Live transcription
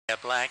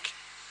black.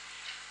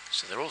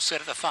 So they're all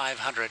set at the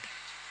 500.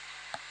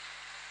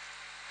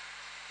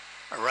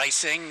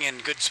 Racing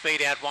and good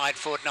speed out wide.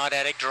 Fortnight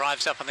Addict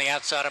drives up on the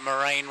outside of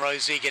Marine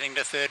Rosie, getting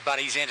to third.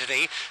 Buddy's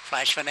Entity.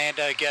 Flash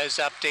Fernando goes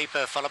up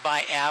deeper, followed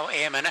by Our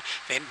Airman.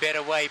 Then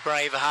Better Way,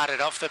 Bravehearted.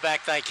 Off the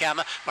back they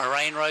come.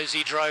 Marine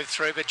Rosie drove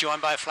through, but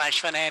joined by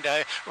Flash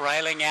Fernando.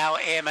 Railing Our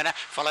Airman,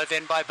 followed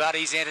then by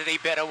Buddy's Entity.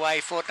 Better Way,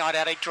 Fortnight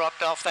Addict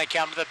dropped off. They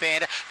come to the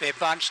bend. They're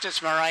bunched.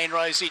 It's Marine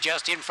Rosie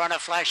just in front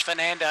of Flash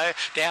Fernando.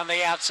 Down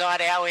the outside,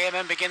 Our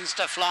Airman begins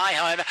to fly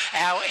home.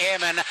 Our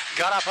Airman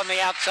got up on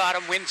the outside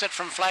and wins it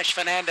from Flash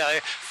Fernando.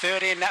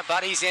 Third in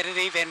Buddy's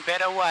Entity, then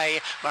Better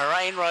Way.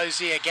 Marine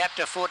Rosie, a gap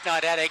to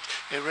Fortnight Addict,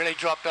 who really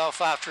dropped off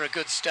after a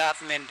good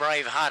start, and then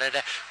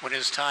Bravehearted.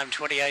 Winner's time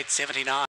 28.79.